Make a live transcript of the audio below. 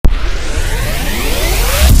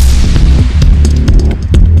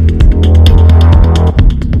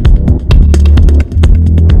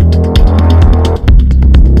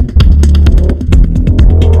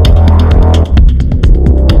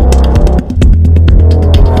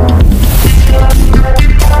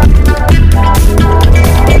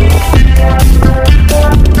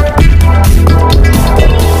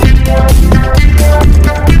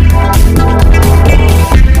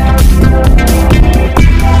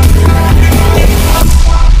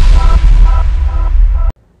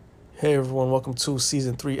and welcome to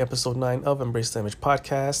Season 3, Episode 9 of Embrace the Image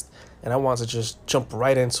Podcast. And I want to just jump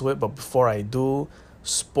right into it, but before I do,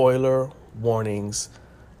 spoiler warnings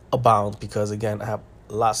abound because, again, I have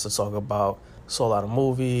lots to talk about. Saw a lot of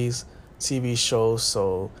movies, TV shows,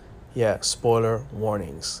 so yeah, spoiler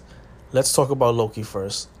warnings. Let's talk about Loki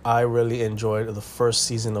first. I really enjoyed the first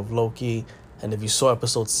season of Loki, and if you saw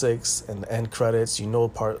Episode 6 and the end credits, you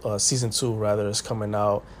know Season 2 is coming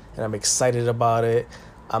out, and I'm excited about it.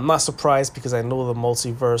 I'm not surprised because I know the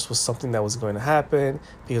multiverse was something that was going to happen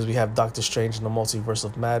because we have Doctor Strange in the Multiverse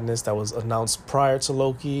of Madness that was announced prior to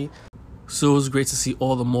Loki. So it was great to see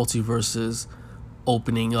all the multiverses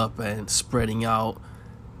opening up and spreading out.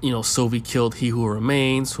 You know, Sylvie killed He Who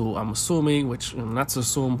Remains, who I'm assuming, which not to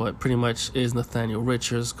assume, but pretty much is Nathaniel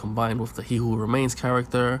Richards combined with the He Who Remains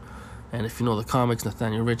character. And if you know the comics,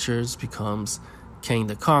 Nathaniel Richards becomes Kang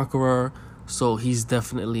the Conqueror. So he's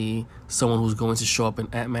definitely someone who's going to show up in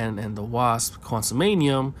Ant-Man and the Wasp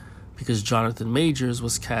Quantumanium because Jonathan Majors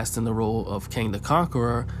was cast in the role of Kang the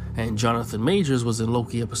Conqueror, and Jonathan Majors was in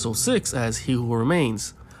Loki Episode 6 as He Who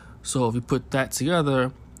Remains. So if you put that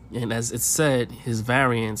together, and as it's said, his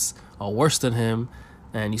variants are worse than him,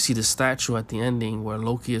 and you see the statue at the ending where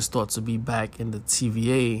Loki is thought to be back in the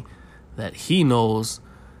TVA that he knows,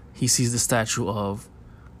 he sees the statue of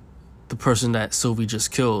the person that Sylvie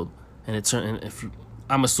just killed. And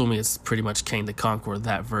I'm assuming it's pretty much Kang the Conqueror,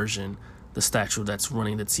 that version, the statue that's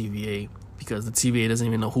running the TVA, because the TVA doesn't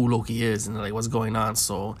even know who Loki is and like what's going on.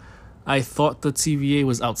 So I thought the TVA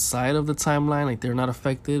was outside of the timeline, like they're not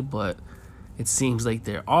affected, but it seems like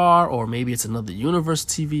there are, or maybe it's another universe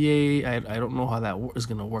TVA. I don't know how that is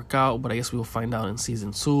going to work out, but I guess we'll find out in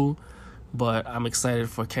Season 2. But I'm excited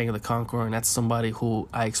for Kang the Conqueror, and that's somebody who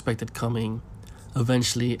I expected coming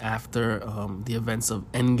eventually after the events of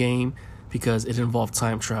Endgame, because it involved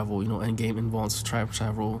time travel. You know, Endgame involves time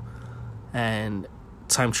travel, and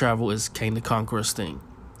time travel is Kang the Conqueror's thing.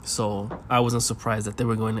 So I wasn't surprised that they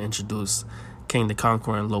were going to introduce Kang the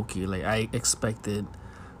Conqueror and Loki. Like, I expected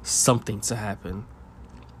something to happen.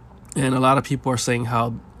 And a lot of people are saying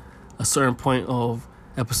how a certain point of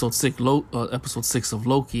episode 6 of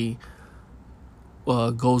Loki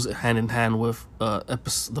goes hand in hand with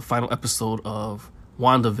the final episode of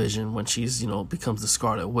WandaVision when she's, becomes the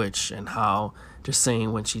Scarlet Witch, and how they're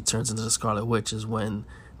saying when she turns into the Scarlet Witch is when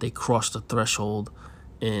they cross the threshold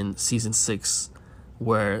in Season 6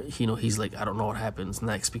 where, he's like, I don't know what happens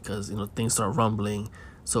next because, things start rumbling.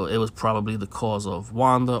 So it was probably the cause of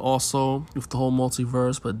Wanda also with the whole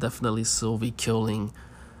multiverse, but definitely Sylvie killing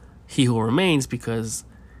He Who Remains because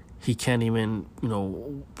he can't even,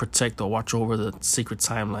 protect or watch over the secret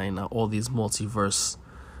timeline. Now, all these multiverse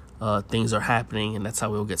things are happening, and that's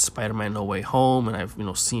how we'll get Spider-Man No Way Home. And I've,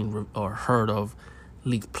 seen or heard of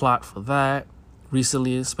leaked plot for that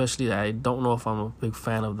recently, especially. I don't know if I'm a big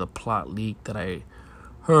fan of the plot leak that I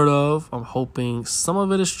heard of. I'm hoping some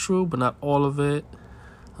of it is true, but not all of it.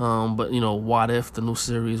 But, What If, the new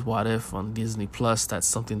series, What If on Disney Plus, that's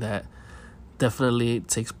something that definitely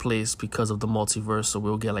takes place because of the multiverse. So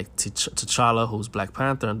we'll get like T'Challa, who's Black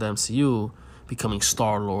Panther in the MCU, becoming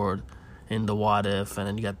Star-Lord in the What If, and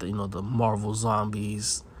then you got the the Marvel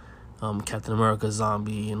zombies, Captain America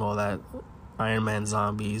zombie and all that, Iron Man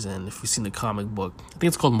zombies, and if you've seen the comic book, I think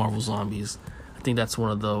it's called Marvel Zombies. I think that's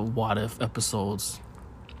one of the What If episodes.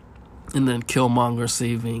 And then Killmonger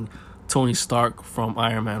saving Tony Stark from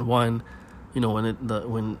Iron Man 1.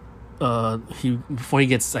 Before he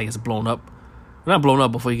gets, I guess, blown up. Not blown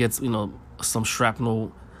up, before he gets, some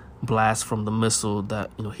shrapnel blast from the missile that,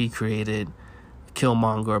 he created.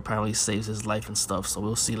 Killmonger apparently saves his life and stuff, so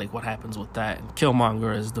we'll see, what happens with that. And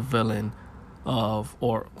Killmonger is the villain of,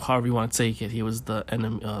 or however you want to take it, he was the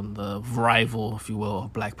enemy, the rival, if you will,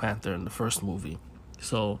 of Black Panther in the first movie.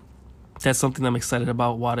 So that's something I'm excited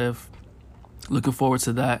about, What If. Looking forward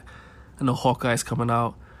to that. I know Hawkeye's coming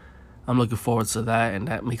out. I'm looking forward to that, and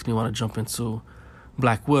that makes me want to jump into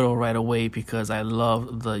Black Widow right away because I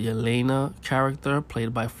love the Yelena character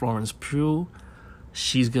played by Florence Pugh.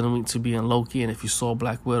 She's going to be in Loki, and if you saw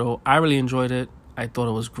Black Widow, I really enjoyed it. I thought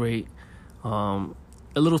it was great. A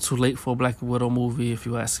little too late for a Black Widow movie, if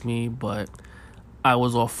you ask me, but I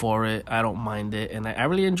was all for it. I don't mind it, and I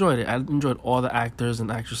really enjoyed it. I enjoyed all the actors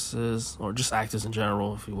and actresses, or just actors in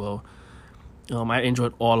general, if you will. I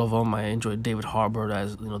enjoyed all of them. I enjoyed David Harbour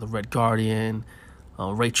as, the Red Guardian.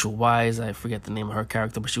 Rachel Weisz, I forget the name of her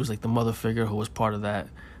character, but she was like the mother figure who was part of that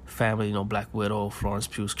family, Black Widow, Florence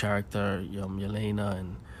Pugh's character, Yelena,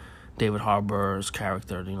 and David Harbour's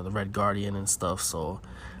character, the Red Guardian and stuff. So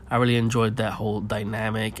I really enjoyed that whole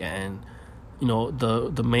dynamic, and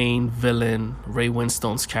the main villain, Ray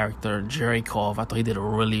Winstone's character, Jerry Kov, I thought he did a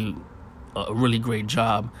really a really great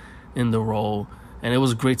job in the role. And it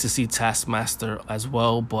was great to see Taskmaster as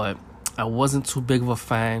well, but I wasn't too big of a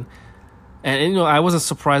fan. And I wasn't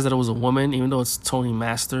surprised that it was a woman, even though it's Tony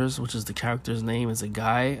Masters, which is the character's name, is a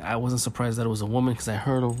guy. I wasn't surprised that it was a woman because I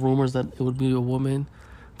heard of rumors that it would be a woman,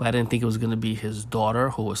 but I didn't think it was going to be his daughter,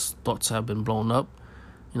 who was thought to have been blown up,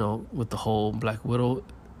 with the whole Black Widow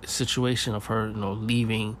situation of her,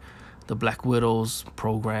 leaving the Black Widows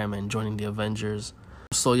program and joining the Avengers.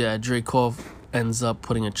 So yeah, Dreykov ends up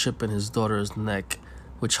putting a chip in his daughter's neck,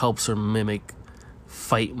 which helps her mimic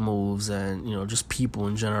fight moves and just people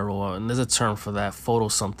in general. And there's a term for that, photo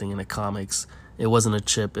something, in the comics. It wasn't a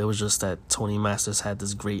chip, it was just that Tony Masters had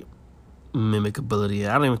this great mimic ability.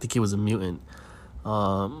 I don't even think he was a mutant.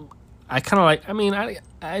 I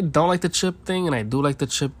don't like the chip thing, and I do like the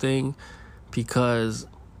chip thing because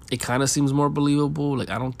it kind of seems more believable. Like,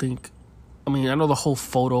 I know the whole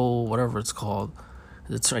photo, whatever it's called,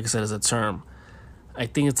 like I said, is a term. I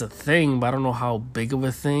think it's a thing, but I don't know how big of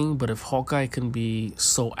a thing. But if Hawkeye can be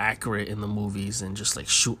so accurate in the movies and just like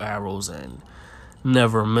shoot arrows and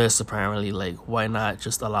never miss, apparently, like, why not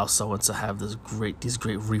just allow someone to have these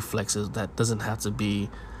great reflexes that doesn't have to be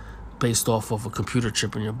based off of a computer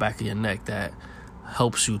chip in your back of your neck that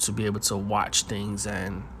helps you to be able to watch things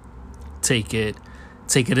and take it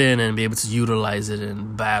in and be able to utilize it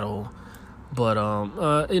in battle. But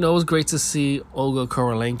it was great to see Olga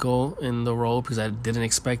Kurylenko in the role because I didn't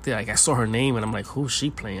expect it. Like, I saw her name and I'm like, who's she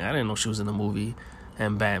playing? I didn't know she was in the movie.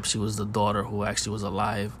 And bam, she was the daughter who actually was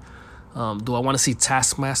alive. Do I want to see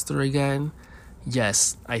Taskmaster again?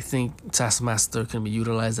 Yes, I think Taskmaster can be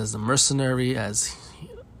utilized as a mercenary, as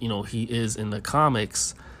he is in the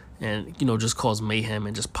comics, and just cause mayhem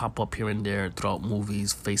and just pop up here and there throughout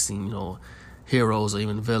movies, facing heroes or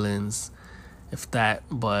even villains, if that.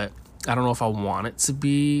 But I don't know if I want it to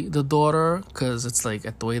be the daughter, because it's like,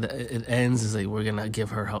 at the way that it ends is like, we're gonna give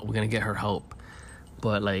her help, we're gonna get her help,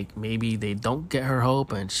 but like maybe they don't get her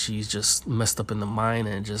help and she's just messed up in the mind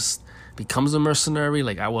and just becomes a mercenary.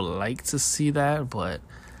 Like, I would like to see that, but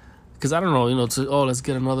because I don't know, let's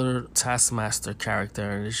get another Taskmaster character,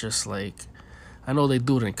 and it's just like, I know they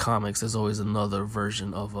do it in comics. There's always another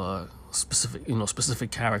version of a specific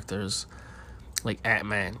characters. Like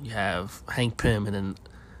Ant-Man, you have Hank Pym, and then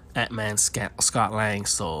Ant-Man Scott Lang.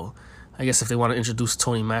 So I guess if they want to introduce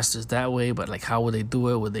Tony Masters that way, but like, how would they do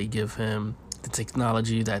it? Would they give him the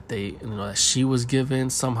technology that that she was given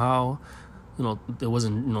somehow? It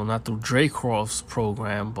wasn't not through Dreykrov's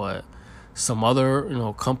program, but some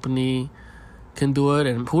other company can do it.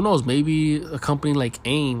 And who knows, maybe a company like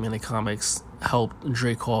AIM in the comics helped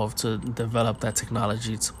Dreykov to develop that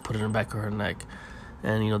technology to put it in the back of her neck,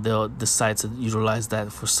 and they'll decide to utilize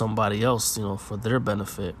that for somebody else, for their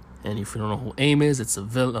benefit. And if you don't know who AIM is, it's a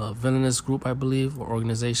villainous group, I believe, or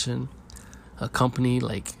organization, a company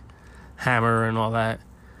like Hammer and all that.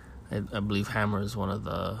 I believe Hammer is one of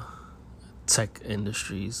the tech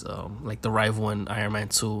industries, like the rival in Iron Man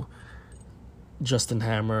 2. Justin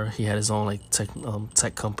Hammer, he had his own like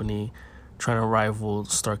tech company trying to rival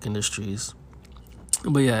Stark Industries.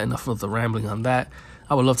 But yeah, enough of the rambling on that.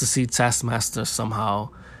 I would love to see Taskmaster somehow,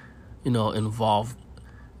 involved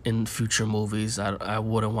in future movies. I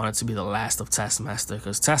wouldn't want it to be the last of Taskmaster,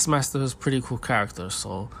 because Taskmaster is a pretty cool character.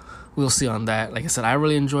 So we'll see on that. Like I said, I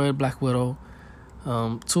really enjoyed Black Widow.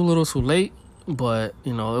 Too little, too late, but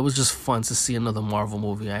it was just fun to see another Marvel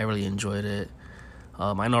movie. I really enjoyed it.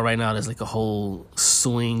 I know right now there's like a whole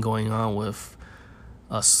suing going on with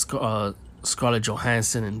Scarlett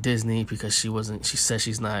Johansson and Disney, because she said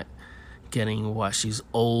she's not getting she's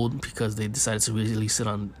old, because they decided to release it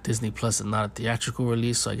on Disney Plus and not a theatrical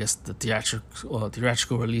release. So I guess the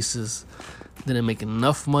theatrical releases didn't make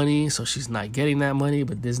enough money, so she's not getting that money.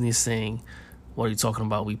 But Disney's saying, what are you talking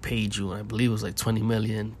about? We paid you. And I believe it was like $20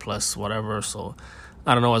 million plus whatever. So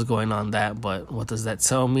I don't know what's going on that, but what does that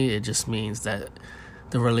tell me? It just means that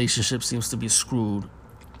the relationship seems to be screwed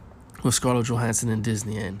with Scarlett Johansson and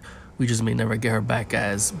Disney, and we just may never get her back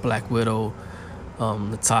as Black Widow.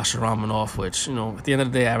 Natasha Romanoff, which, at the end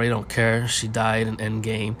of the day, I really don't care. She died in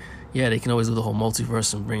Endgame. Yeah, they can always do the whole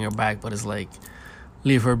multiverse and bring her back, but it's like,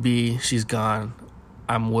 leave her be. She's gone.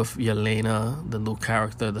 I'm with Yelena, the new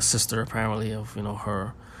character, the sister apparently of,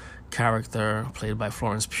 her character played by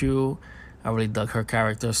Florence Pugh. I really dug her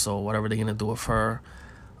character, so whatever they're going to do with her,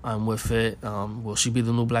 I'm with it. Will she be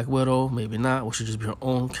the new Black Widow? Maybe not. Will she just be her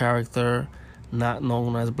own character, not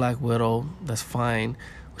known as Black Widow? That's fine.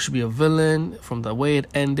 Will she be a villain? From the way it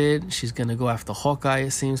ended, she's going to go after Hawkeye,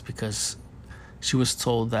 it seems, because she was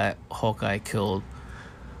told that Hawkeye killed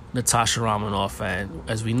Natasha Romanoff, and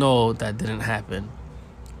as we know, that didn't happen.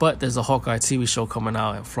 But there's a Hawkeye TV show coming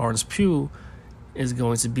out, and Florence Pugh is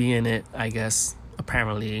going to be in it, I guess,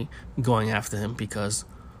 apparently going after him because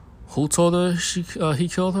who told her he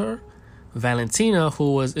killed her? Valentina,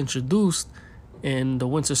 who was introduced in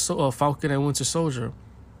the Falcon and Winter Soldier.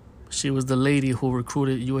 She was the lady who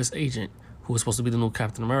recruited U.S. Agent, who was supposed to be the new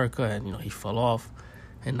Captain America, and he fell off,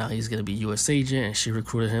 and now he's gonna be U.S. Agent, and she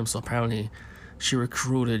recruited him. So apparently, she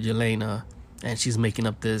recruited Yelena, and she's making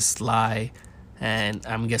up this lie, and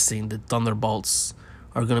I'm guessing the Thunderbolts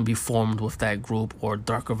are gonna be formed with that group, or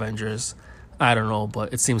Dark Avengers. I don't know,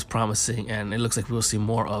 but it seems promising, and it looks like we'll see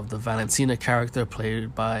more of the Valentina character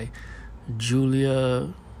played by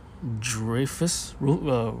Julia Dreyfus,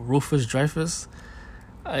 Rufus Dreyfus.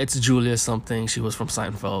 It's Julia something. She was from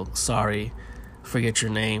Seinfeld. Sorry, forget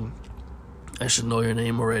your name. I should know your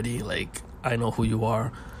name already. Like, I know who you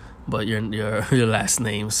are, but your last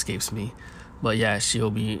name escapes me. But yeah, it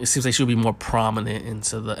seems like she'll be more prominent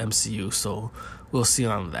into the MCU, so we'll see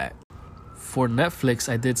on that. For Netflix,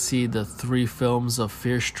 I did see the 3 films of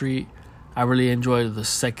Fear Street. I really enjoyed the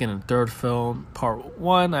second and third film. Part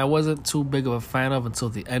 1, I wasn't too big of a fan of until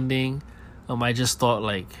the ending. I just thought,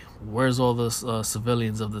 like, where's all the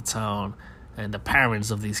civilians of the town and the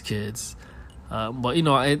parents of these kids? But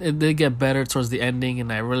it did get better towards the ending,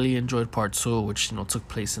 and I really enjoyed part 2, which took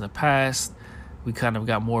place in the past. We kind of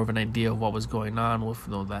got more of an idea of what was going on with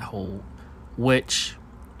that whole witch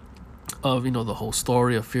of the whole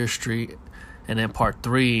story of Fear Street. And then part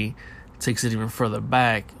 3 takes it even further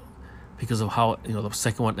back because of how the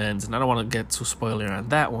second one ends. And I don't want to get too spoiler on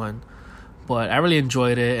that one, but I really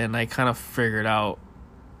enjoyed it, and I kind of figured out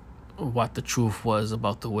what the truth was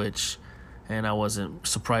about the witch, and I wasn't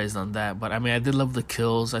surprised on that. But I mean, I did love the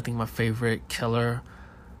kills. I think my favorite killer,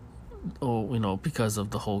 because of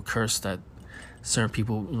the whole curse that certain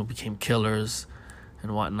people became killers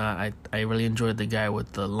and whatnot. I really enjoyed the guy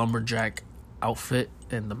with the lumberjack outfit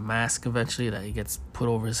and the mask eventually that he gets put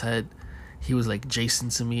over his head. He was like Jason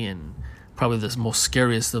to me, and probably the most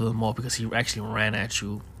scariest of them all because he actually ran at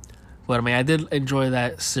you. But I mean, I did enjoy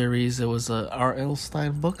that series. It was R.L.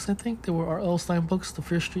 Stine books, I think. They were R.L. Stine books, the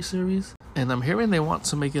Fear Street series. And I'm hearing they want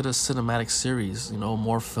to make it a cinematic series,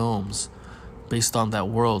 more films based on that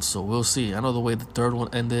world. So we'll see. I know the way the third one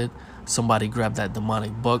ended, somebody grabbed that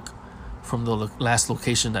demonic book from the last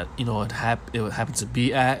location that, it happened to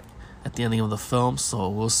be at the ending of the film. So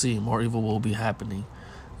we'll see. More evil will be happening.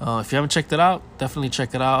 If you haven't checked it out, definitely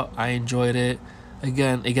check it out. I enjoyed it.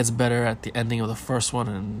 Again, it gets better at the ending of the first one,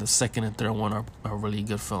 and the second and third one are really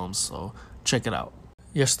good films, so check it out.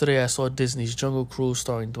 Yesterday, I saw Disney's Jungle Cruise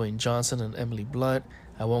starring Dwayne Johnson and Emily Blunt.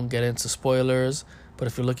 I won't get into spoilers, but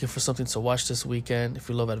if you're looking for something to watch this weekend, if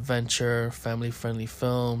you love adventure, family-friendly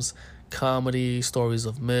films, comedy, stories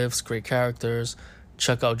of myths, great characters,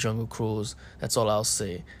 check out Jungle Cruise. That's all I'll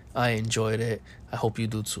say. I enjoyed it. I hope you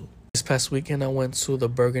do too. This past weekend, I went to the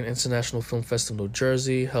Bergen International Film Fest in New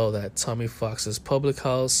Jersey, held at Tommy Fox's Public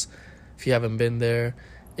House. If you haven't been there,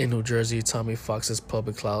 in New Jersey, Tommy Fox's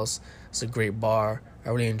Public House. It's a great bar. I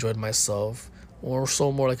really enjoyed myself. Or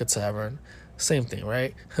so more like a tavern. Same thing,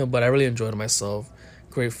 right? But I really enjoyed myself.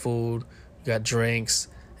 Great food, got drinks,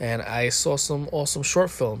 and I saw some awesome short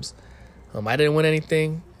films. I didn't win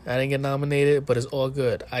anything. I didn't get nominated, but it's all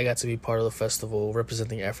good. I got to be part of the festival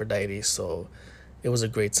representing Aphrodite, so it was a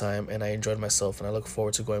great time, and I enjoyed myself, and I look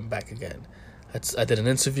forward to going back again. I did an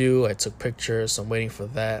interview, I took pictures, so I'm waiting for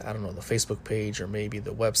that. I don't know, the Facebook page or maybe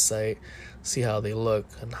the website, see how they look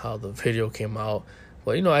and how the video came out.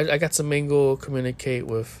 But, I got to mingle, communicate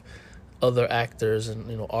with other actors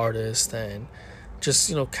and, artists, and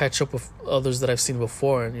just, catch up with others that I've seen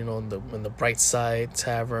before, and, in the Bright Side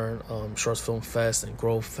Tavern, Short Film Fest, and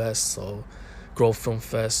Grove Film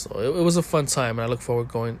Fest. So it was a fun time, and I look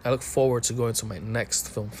forward to going to my next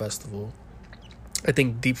film festival. I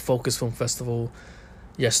think Deep Focus Film Festival.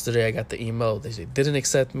 Yesterday, I got the email. They didn't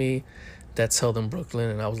accept me. That's held in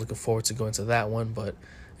Brooklyn, and I was looking forward to going to that one. But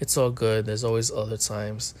it's all good. There's always other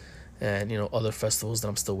times, and other festivals that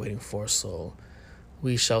I'm still waiting for. So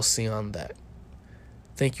we shall see on that.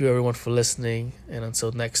 Thank you, everyone, for listening, and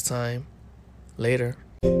until next time, later.